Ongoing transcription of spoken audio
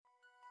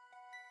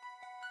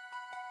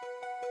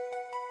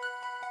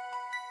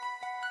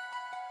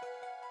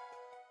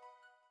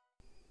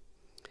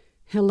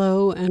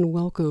Hello and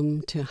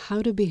welcome to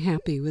How to Be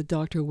Happy with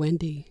Dr.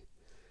 Wendy.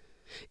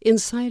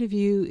 Inside of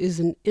you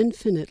is an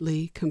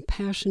infinitely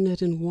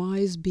compassionate and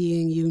wise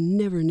being you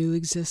never knew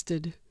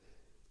existed.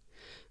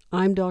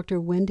 I'm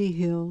Dr. Wendy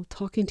Hill,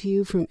 talking to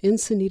you from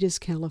Encinitas,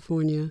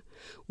 California,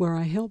 where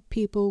I help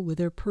people with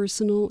their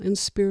personal and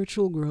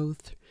spiritual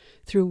growth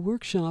through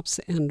workshops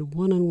and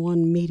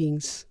one-on-one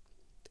meetings.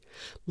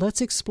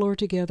 Let's explore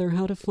together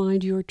how to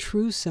find your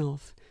true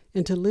self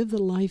and to live the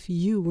life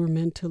you were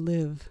meant to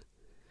live.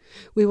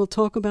 We will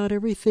talk about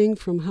everything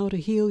from how to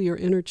heal your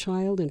inner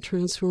child and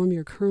transform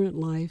your current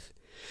life,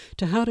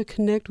 to how to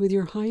connect with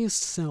your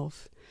highest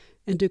self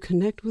and to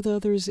connect with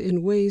others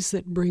in ways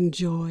that bring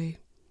joy.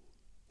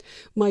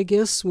 My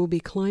guests will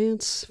be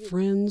clients,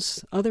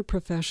 friends, other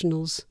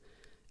professionals,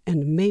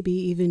 and maybe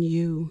even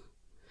you.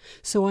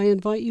 So I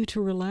invite you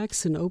to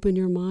relax and open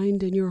your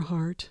mind and your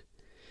heart.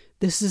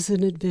 This is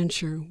an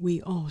adventure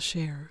we all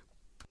share.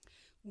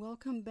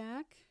 Welcome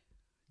back.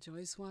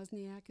 Joyce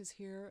Wozniak is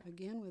here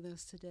again with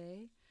us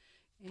today,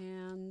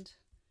 and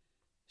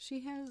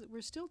we're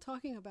still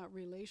talking about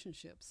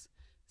relationships.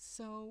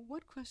 So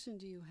what question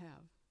do you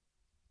have?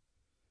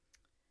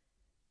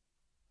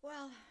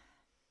 Well,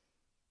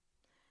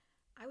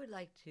 I would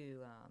like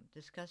to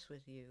discuss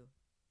with you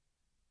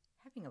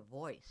having a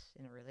voice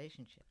in a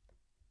relationship.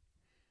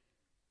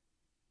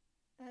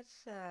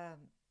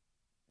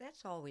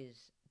 That's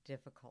always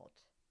difficult,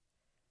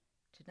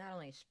 to not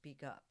only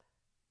speak up,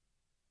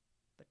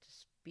 but to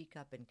speak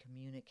up and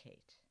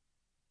communicate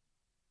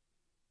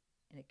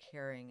in a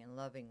caring and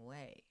loving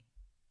way.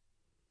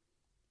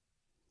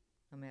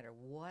 No matter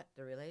what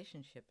the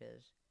relationship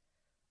is,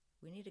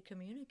 we need to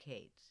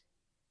communicate.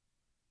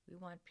 We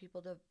want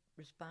people to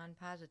respond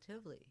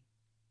positively.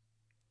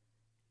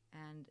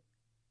 And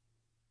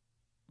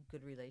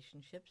good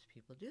relationships,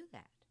 people do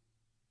that.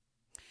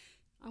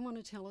 I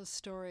want to tell a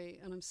story,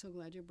 and I'm so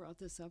glad you brought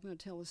this up. I'm going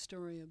to tell a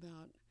story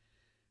about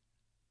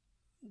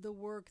the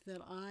work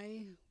that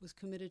I was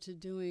committed to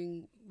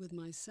doing with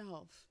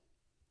myself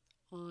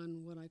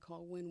on what I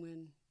call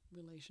win-win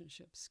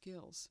relationship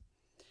skills.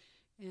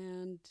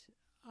 And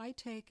I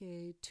take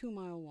a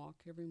 2-mile walk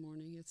every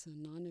morning. It's a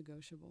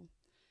non-negotiable.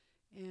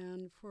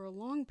 And for a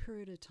long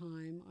period of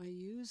time, I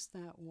used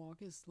that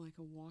walk as like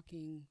a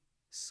walking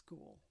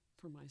school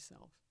for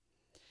myself.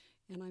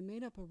 And I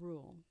made up a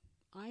rule.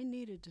 I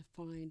needed to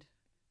find,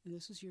 and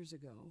this was years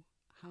ago,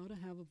 how to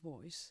have a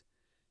voice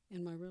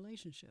in my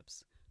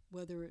relationships,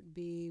 whether it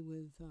be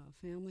with a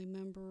family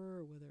member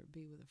or whether it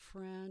be with a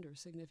friend or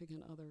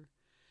significant other.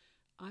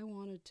 I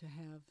wanted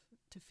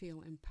to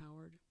feel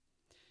empowered.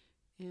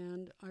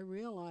 And I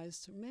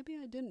realized, or maybe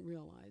I didn't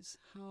realize,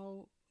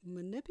 how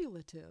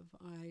manipulative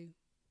I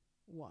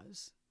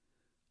was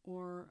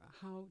or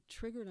how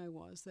triggered I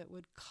was that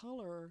would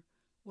color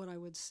what I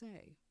would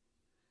say.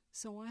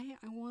 So I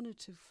wanted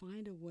to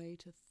find a way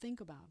to think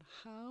about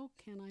how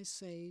can I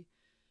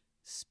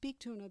speak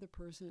to another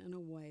person in a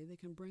way that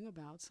can bring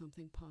about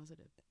something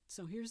positive.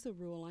 So here's the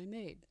rule I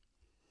made.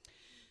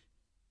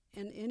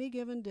 In any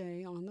given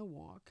day on the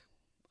walk,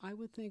 I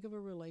would think of a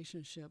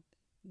relationship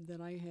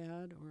that I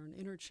had or an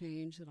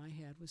interchange that I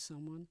had with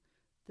someone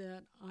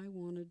that I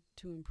wanted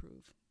to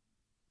improve.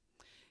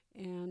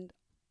 And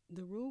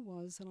the rule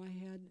was that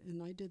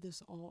and I did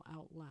this all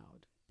out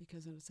loud,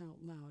 because when it's out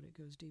loud, it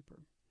goes deeper.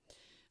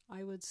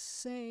 I would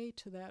say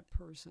to that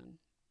person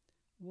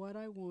what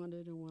I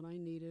wanted and what I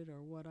needed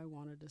or what I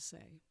wanted to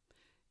say.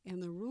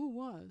 And the rule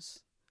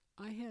was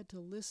I had to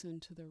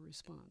listen to their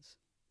response.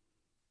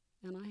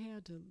 And I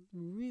had to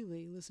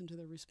really listen to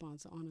their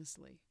response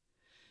honestly.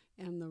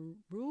 And the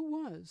rule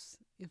was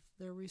if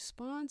their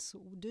response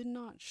did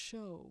not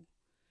show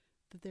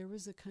that there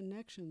was a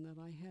connection that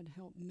I had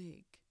helped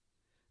make,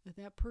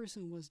 that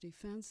person was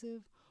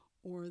defensive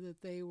or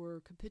that they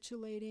were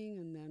capitulating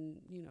and then,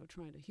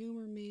 trying to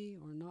humor me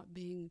or not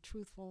being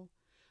truthful,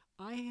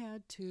 I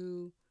had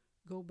to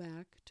go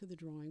back to the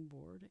drawing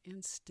board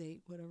and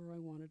state whatever I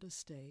wanted to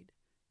state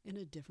in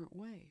a different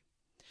way.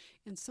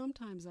 And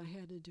sometimes I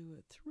had to do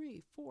it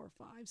 3, 4,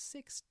 5,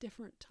 6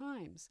 different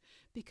times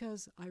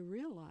because I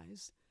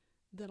realized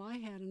that I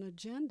had an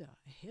agenda,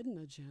 a hidden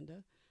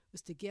agenda,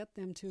 was to get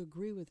them to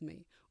agree with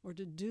me or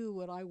to do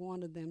what I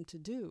wanted them to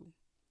do.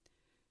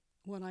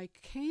 When I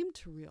came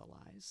to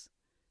realize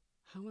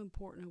how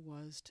important it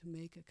was to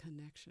make a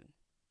connection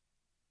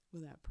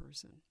with that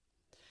person,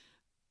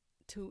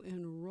 to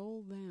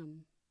enroll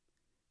them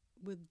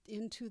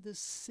into the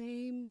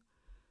same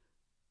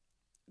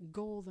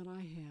goal that I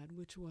had,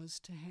 which was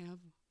to have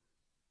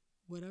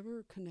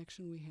whatever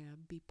connection we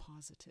had be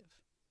positive.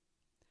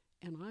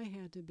 And I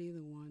had to be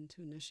the one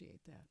to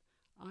initiate that.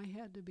 I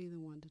had to be the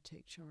one to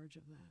take charge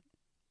of that.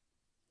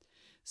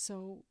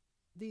 So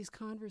these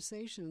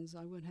conversations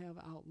I would have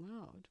out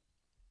loud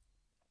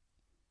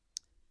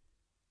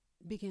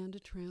began to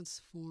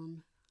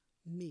transform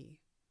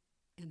me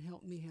and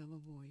help me have a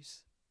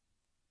voice.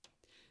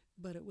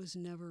 But it was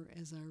never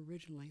as I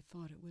originally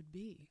thought it would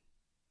be.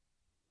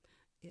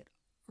 It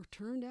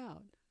turned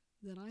out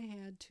that I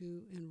had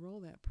to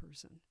enroll that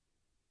person,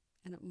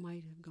 and it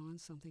might have gone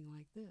something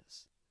like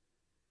this.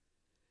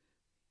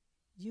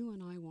 you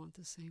and I want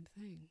the same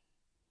thing.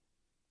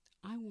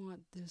 I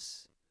want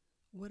this,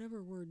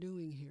 whatever we're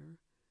doing here,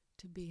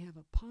 to have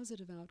a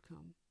positive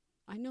outcome.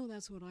 I know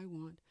that's what I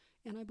want,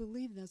 and I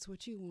believe that's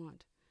what you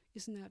want.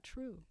 Isn't that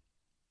true?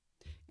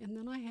 And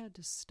then I had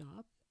to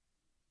stop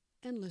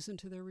and listen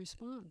to their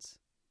response.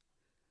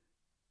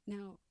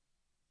 Now,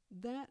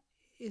 that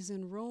is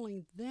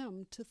enrolling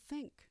them to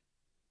think,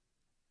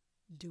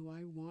 do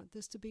I want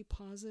this to be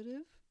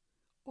positive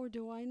or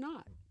do I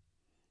not?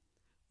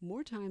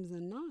 More times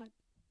than not,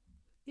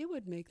 it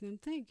would make them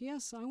think,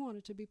 yes, I want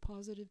it to be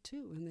positive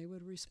too, and they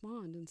would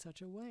respond in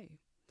such a way.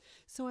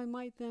 So I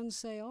might then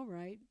say, all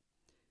right,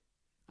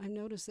 I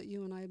notice that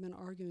you and I have been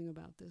arguing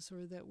about this,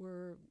 or that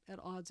we're at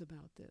odds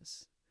about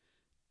this.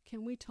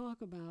 Can we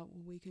talk about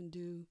what we can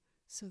do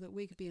so that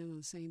we can be on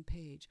the same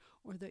page,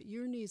 or that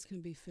your needs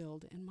can be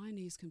filled and my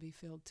needs can be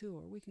filled too,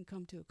 or we can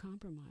come to a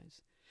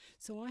compromise?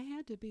 So I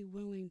had to be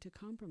willing to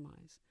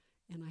compromise,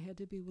 and I had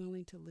to be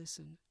willing to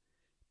listen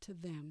to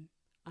them,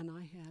 and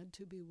I had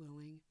to be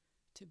willing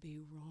to be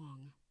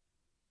wrong.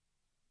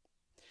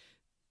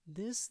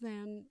 This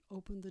then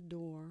opened the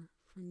door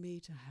for me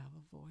to have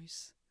a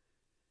voice,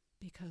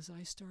 because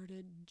I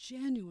started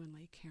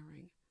genuinely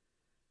caring.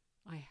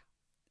 I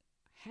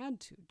had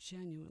to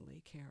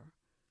genuinely care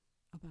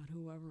about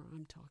whoever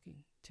I'm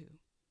talking to.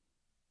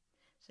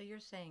 So you're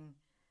saying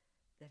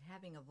that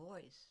having a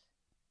voice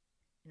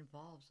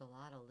involves a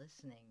lot of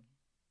listening.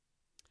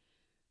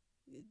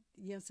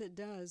 Yes, it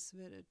does,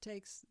 but it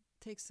takes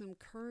some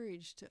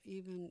courage to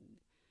even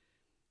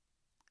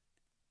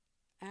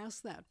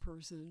ask that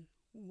person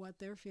what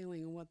they're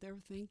feeling and what they're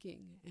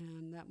thinking,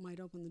 and that might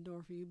open the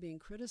door for you being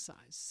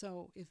criticized.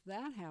 So if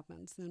that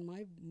happens, then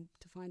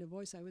to find a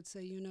voice, I would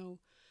say,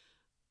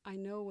 I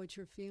know what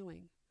you're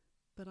feeling,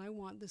 but I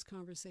want this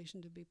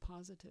conversation to be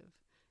positive.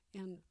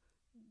 And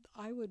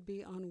I would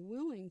be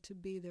unwilling to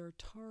be their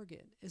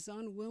target, as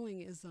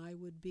unwilling as I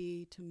would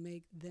be to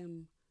make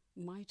them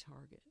my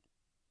target.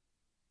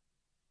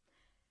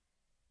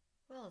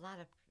 Well,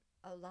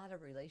 a lot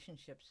of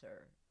relationships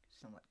are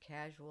somewhat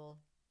casual.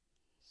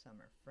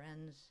 Some are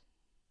friends.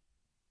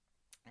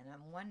 And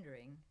I'm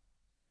wondering,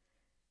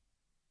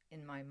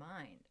 in my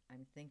mind,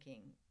 I'm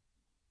thinking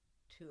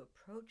to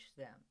approach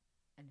them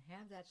and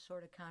have that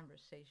sort of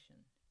conversation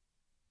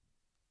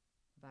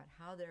about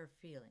how they're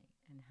feeling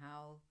and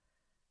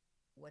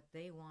what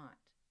they want.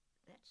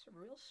 That's a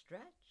real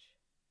stretch.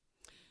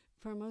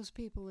 For most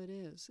people it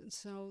is. And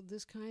so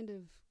this kind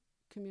of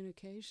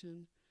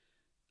communication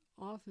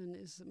often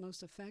is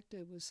most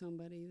effective with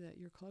somebody that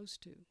you're close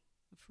to,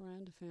 a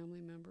friend, a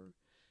family member.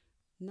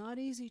 Not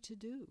easy to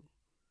do.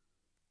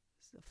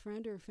 A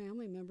friend or a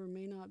family member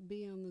may not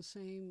be on the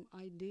same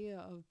idea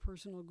of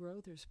personal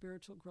growth or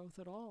spiritual growth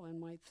at all, and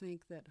might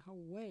think that, oh,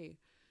 way,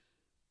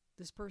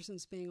 this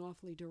person's being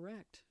awfully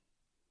direct.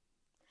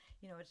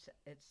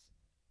 It's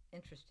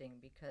interesting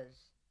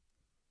because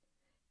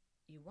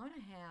you want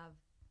to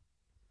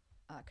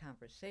have a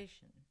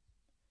conversation,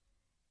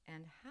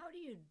 and how do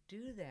you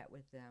do that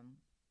with them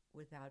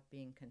without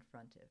being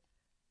confrontive?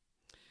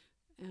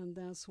 And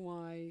that's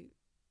why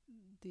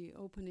the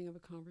opening of a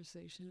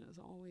conversation is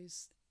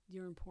always,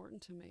 you're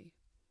important to me,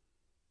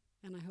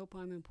 and I hope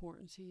I'm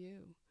important to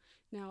you.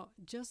 Now,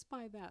 just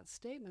by that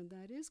statement,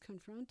 that is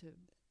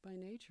confrontive by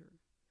nature.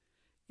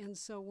 And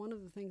so one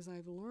of the things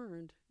I've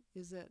learned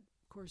is that,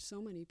 of course,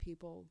 so many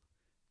people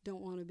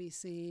don't want to be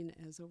seen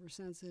as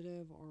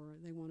oversensitive, or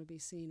they want to be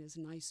seen as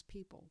nice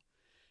people.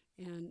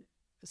 And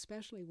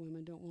especially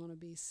women don't want to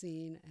be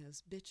seen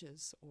as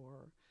bitches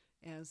or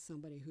as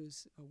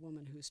a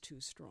woman who's too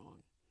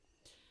strong.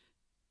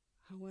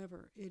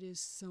 However, it is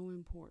so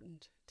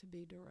important to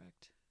be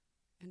direct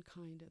and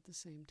kind at the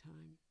same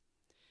time.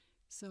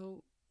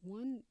 So,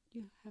 one,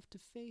 you have to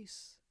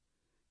face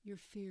your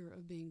fear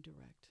of being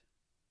direct,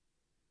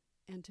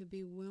 and to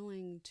be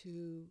willing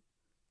to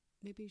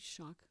maybe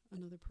shock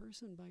another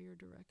person by your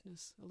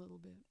directness a little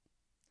bit.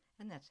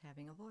 And that's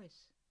having a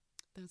voice.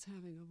 That's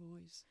having a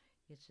voice.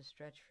 It's a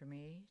stretch for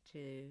me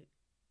to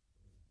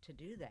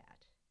do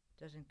that.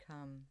 It doesn't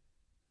come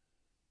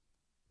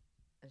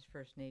as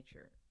first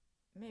nature.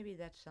 Maybe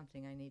that's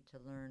something I need to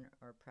learn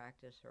or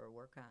practice or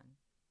work on.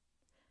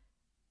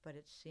 But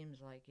it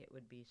seems like it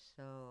would be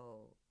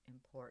so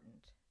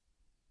important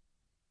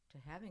to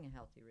having a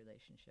healthy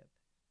relationship.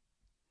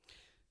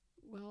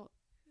 Well,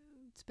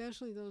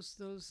 especially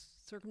those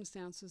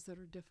circumstances that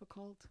are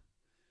difficult.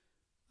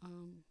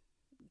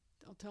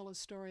 I'll tell a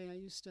story. I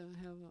used to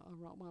have a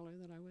Rottweiler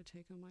that I would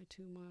take on my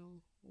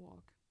 2-mile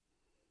walk.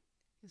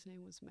 His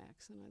name was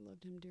Max, and I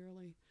loved him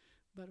dearly.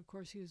 But, of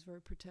course, he was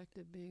very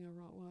protective, being a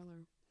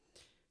Rottweiler.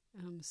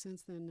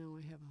 Since then, now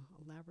I have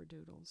a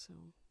Labradoodle, so.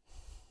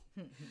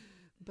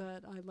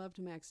 But I loved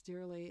Max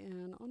dearly.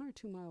 And on our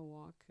 2-mile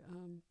walk,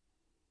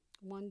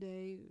 one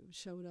day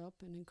showed up,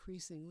 and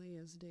increasingly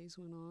as days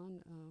went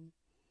on,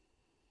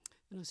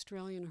 an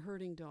Australian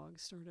herding dog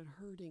started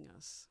herding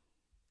us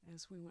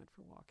as we went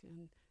for a walk.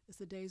 And as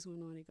the days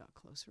went on, he got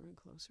closer and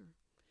closer,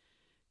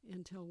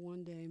 until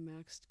one day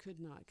Max could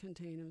not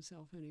contain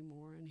himself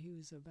anymore, and he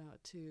was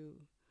about to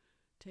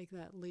take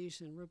that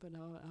leash and rip it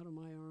out of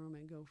my arm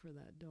and go for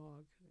that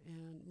dog.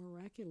 And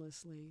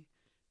miraculously,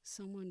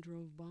 someone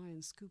drove by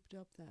and scooped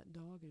up that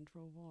dog and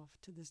drove off.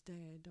 To this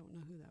day, I don't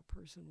know who that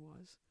person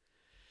was.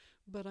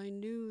 But I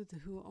knew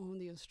who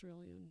owned the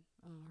Australian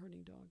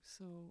herding dog,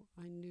 so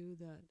I knew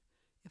that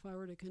if I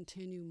were to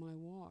continue my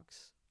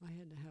walks, I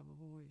had to have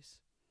a voice.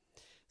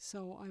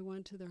 So I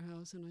went to their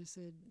house and I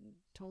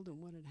told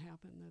them what had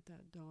happened,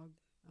 that dog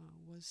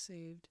was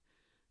saved,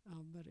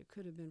 but it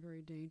could have been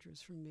very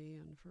dangerous for me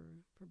and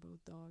for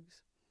both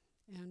dogs.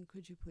 And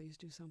could you please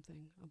do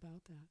something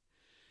about that?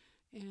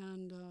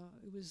 And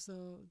it was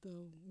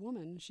the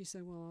woman, she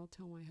said, well, I'll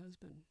tell my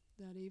husband.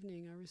 That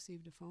evening I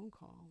received a phone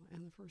call,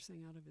 and the first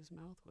thing out of his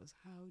mouth was,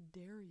 how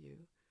dare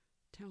you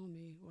tell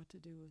me what to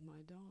do with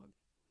my dog?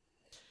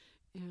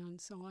 And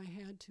so I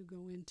had to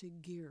go into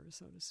gear,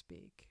 so to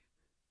speak,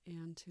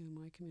 and to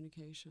my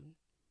communication,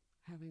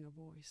 having a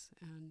voice.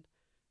 And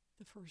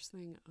the first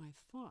thing I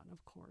thought,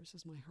 of course,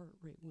 as my heart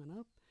rate went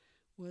up,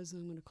 was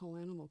I'm going to call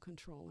animal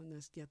control and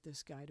get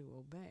this guy to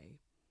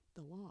obey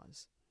the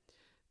laws.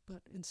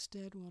 But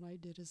instead what I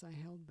did is I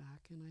held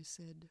back and I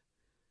said,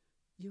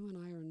 you and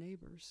I are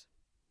neighbors,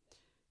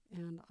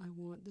 and I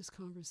want this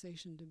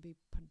conversation to be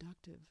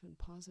productive and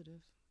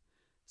positive.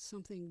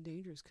 Something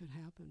dangerous could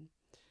happen.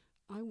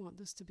 I want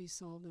this to be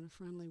solved in a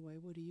friendly way.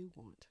 What do you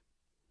want?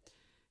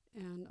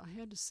 And I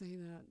had to say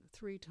that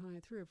 3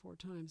 or 4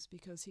 times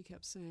because he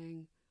kept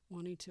saying,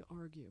 wanting to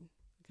argue,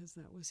 because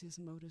that was his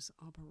modus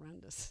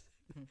operandus.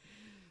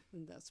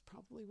 And that's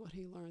probably what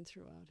he learned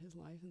throughout his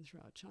life and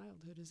throughout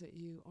childhood, is that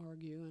you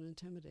argue and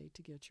intimidate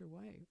to get your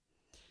way.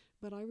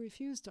 But I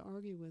refused to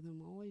argue with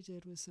him. All he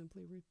did was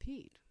simply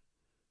repeat,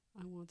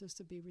 I want this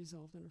to be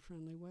resolved in a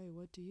friendly way.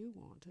 What do you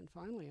want? And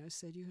finally I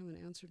said, you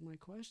haven't answered my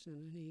question.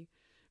 And he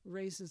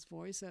raised his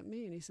voice at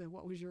me and he said,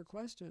 what was your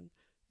question?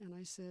 And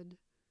I said,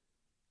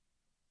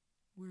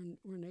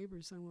 we're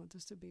neighbors. I want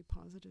this to be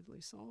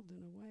positively solved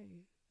in a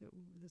way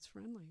that's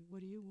friendly.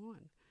 What do you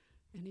want?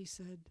 And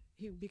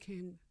he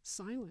became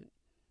silent.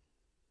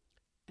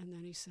 And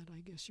then he said,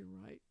 I guess you're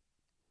right.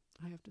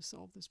 I have to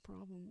solve this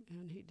problem.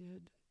 And he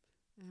did,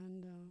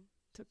 and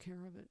took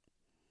care of it.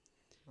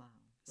 Wow.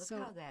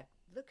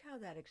 Look how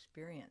that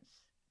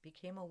experience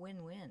became a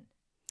win-win.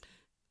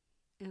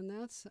 And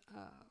that's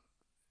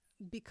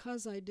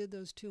because I did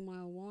those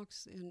 2-mile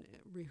walks in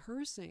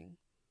rehearsing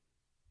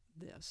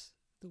this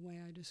the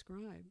way I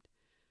described.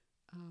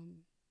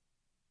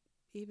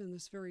 Even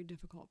this very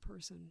difficult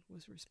person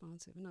was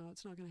responsive. No,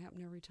 it's not going to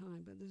happen every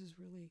time, but this is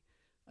really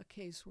a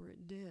case where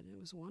it did. It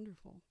was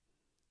wonderful.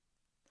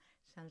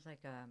 Sounds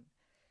like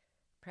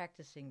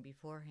practicing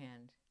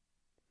beforehand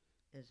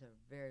is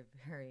a very,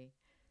 very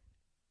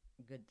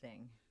good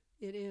thing.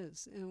 It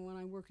is. And when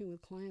I'm working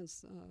with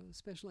clients,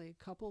 especially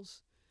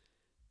couples,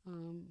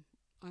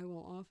 I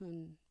will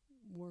often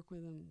work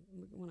with them.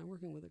 When I'm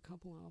working with a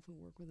couple, I often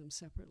work with them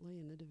separately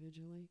and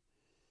individually,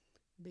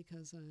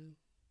 because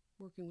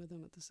working with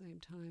them at the same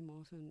time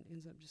often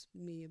ends up just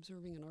me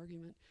observing an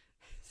argument.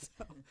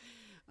 So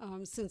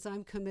since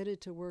I'm committed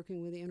to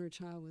working with the inner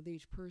child with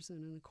each person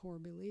and the core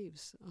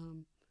beliefs,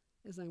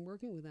 as I'm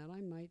working with that,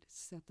 I might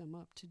set them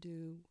up to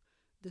do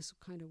this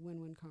kind of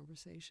win-win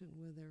conversation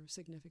with their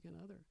significant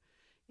other.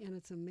 And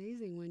it's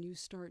amazing when you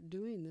start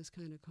doing this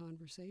kind of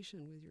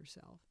conversation with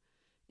yourself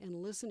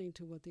and listening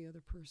to what the other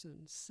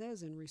person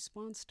says in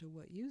response to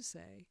what you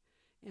say,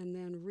 and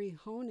then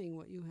rehoning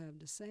what you have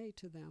to say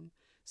to them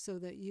so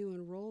that you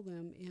enroll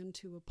them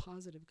into a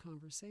positive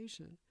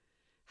conversation,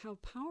 how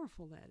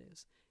powerful that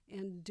is.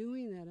 And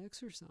doing that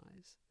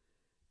exercise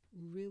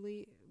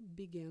really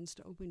begins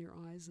to open your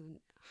eyes on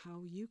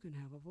how you can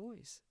have a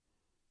voice.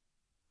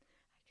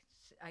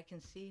 I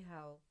can see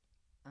how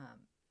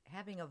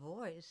having a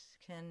voice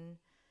can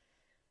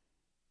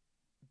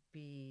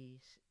be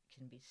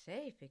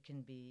safe. It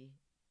can be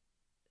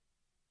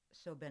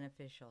so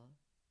beneficial.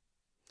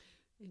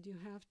 And you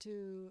have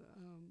to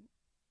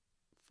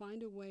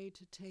find a way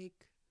to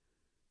take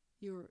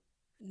your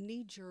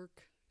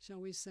knee-jerk, shall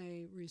we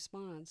say,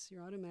 response,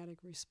 your automatic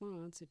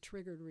response, a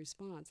triggered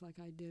response, like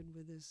I did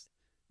with this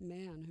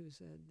man who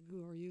said,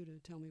 who are you to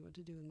tell me what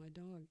to do with my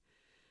dog?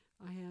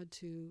 I had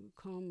to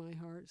calm my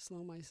heart,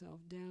 slow myself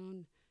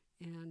down,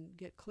 and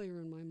get clear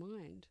in my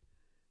mind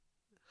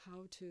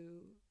how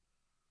to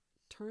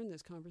turn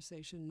this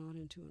conversation not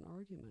into an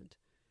argument.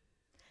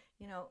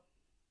 You know,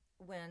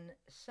 when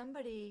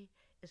somebody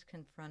is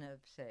confrontive,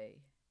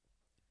 say,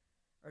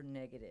 or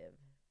negative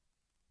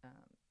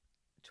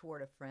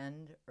toward a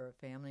friend or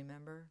a family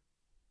member,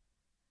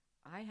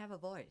 I have a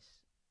voice.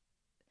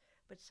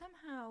 But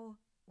somehow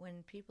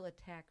when people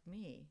attack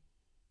me,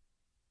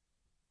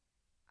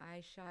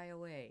 I shy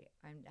away.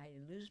 I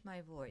lose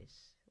my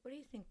voice. What do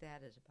you think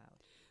that is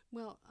about?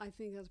 Well, I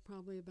think that's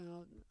probably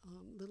about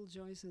little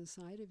Joyce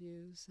inside of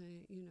you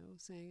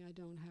saying, I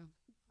don't have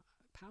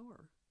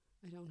power.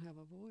 I don't have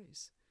a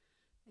voice.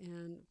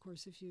 And, of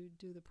course, if you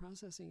do the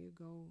processing, you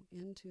go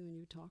into and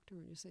you talk to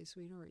her and you say,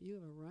 sweetheart, you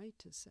have a right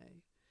to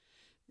say.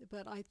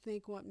 But I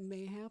think what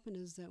may happen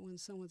is that when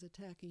someone's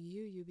attacking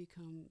you, you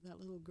become, that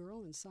little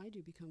girl inside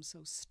you becomes so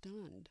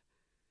stunned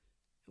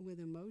with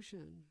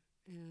emotion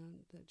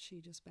and that she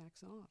just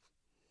backs off.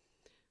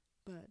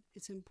 But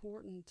it's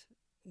important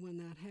when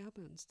that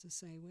happens to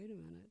say, wait a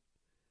minute,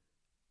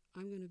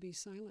 I'm going to be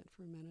silent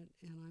for a minute,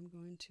 and I'm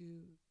going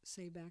to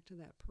say back to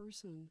that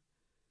person,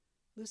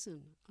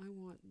 listen, I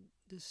want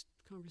this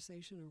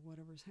conversation or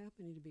whatever's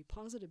happening to be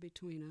positive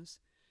between us,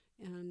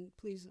 and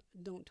please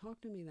don't talk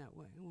to me that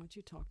way. I want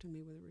you to talk to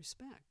me with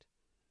respect.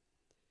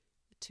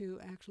 To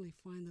actually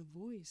find the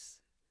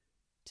voice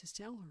to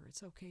tell her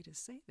it's okay to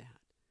say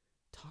that.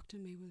 Talk to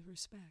me with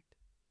respect.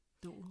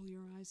 Don't roll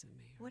your eyes at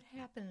me. What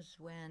happens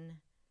when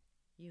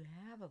you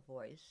have a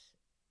voice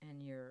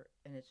and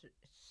it's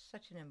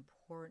such an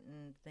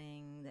important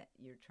thing that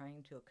you're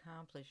trying to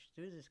accomplish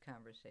through this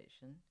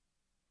conversation?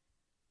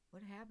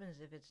 What happens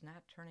if it's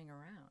not turning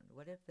around?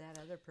 What if that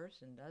other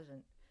person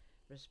doesn't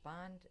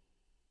respond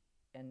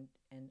and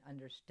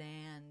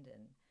understand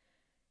and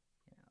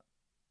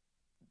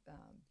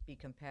be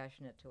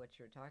compassionate to what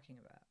you're talking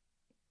about?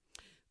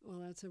 Well,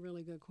 that's a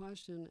really good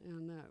question,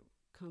 and that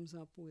comes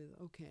up with,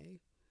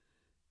 okay,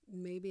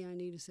 maybe I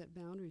need to set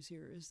boundaries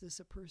here. Is this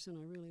a person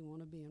I really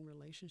want to be in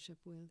relationship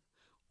with?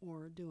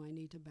 Or do I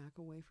need to back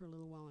away for a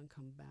little while and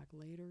come back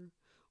later?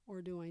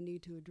 Or do I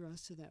need to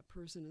address to that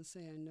person and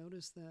say, I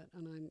noticed that,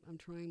 and I'm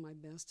trying my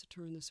best to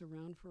turn this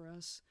around for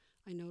us.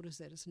 I notice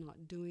that it's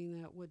not doing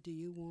that. What do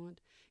you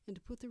want? And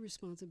to put the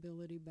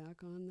responsibility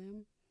back on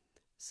them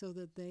so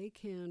that they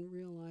can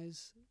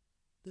realize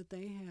that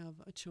they have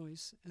a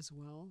choice as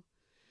well.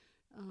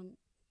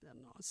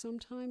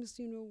 Sometimes,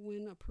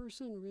 when a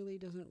person really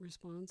doesn't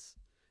respond,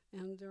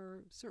 and there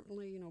are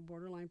certainly,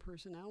 borderline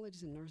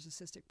personalities and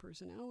narcissistic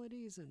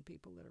personalities and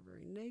people that are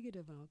very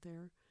negative out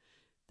there,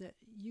 that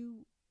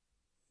you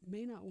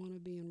may not want to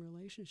be in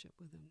relationship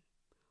with them,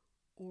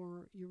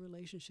 or your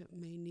relationship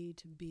may need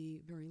to be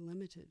very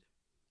limited.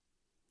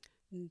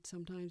 And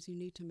sometimes you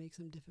need to make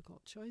some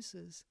difficult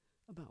choices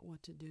about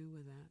what to do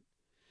with that.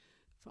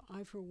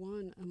 I, for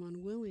one, am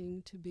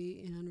unwilling to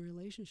be in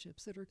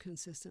relationships that are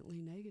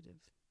consistently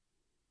negative.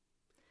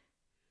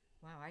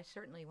 Wow, I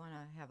certainly want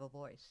to have a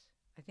voice.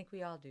 I think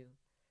we all do.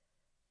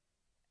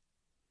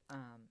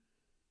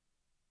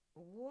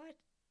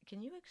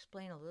 Can you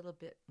explain a little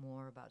bit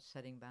more about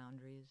setting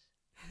boundaries?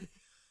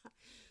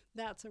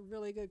 That's a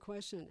really good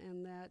question,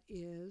 and that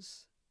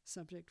is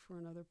subject for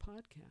another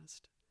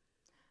podcast.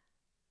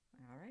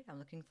 All right, I'm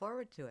looking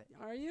forward to it.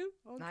 Are you?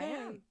 Okay. I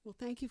am. Well,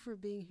 thank you for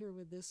being here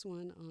with this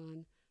one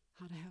on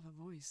how to have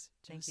a voice.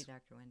 Thank you,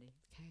 Dr. Wendy.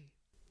 Okay.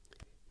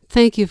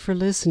 Thank you for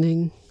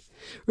listening.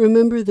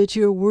 Remember that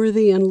you're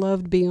worthy and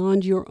loved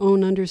beyond your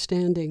own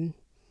understanding.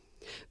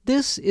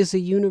 This is a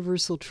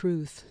universal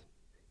truth.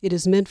 It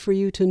is meant for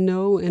you to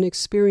know and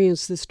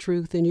experience this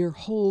truth in your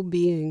whole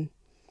being.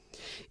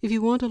 If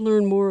you want to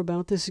learn more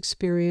about this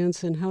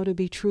experience and how to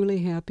be truly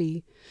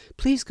happy,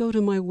 please go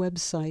to my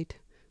website,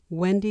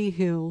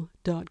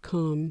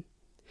 wendyhill.com.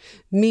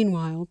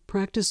 Meanwhile,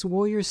 practice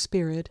warrior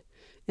spirit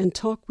and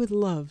talk with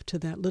love to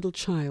that little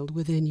child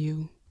within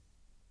you.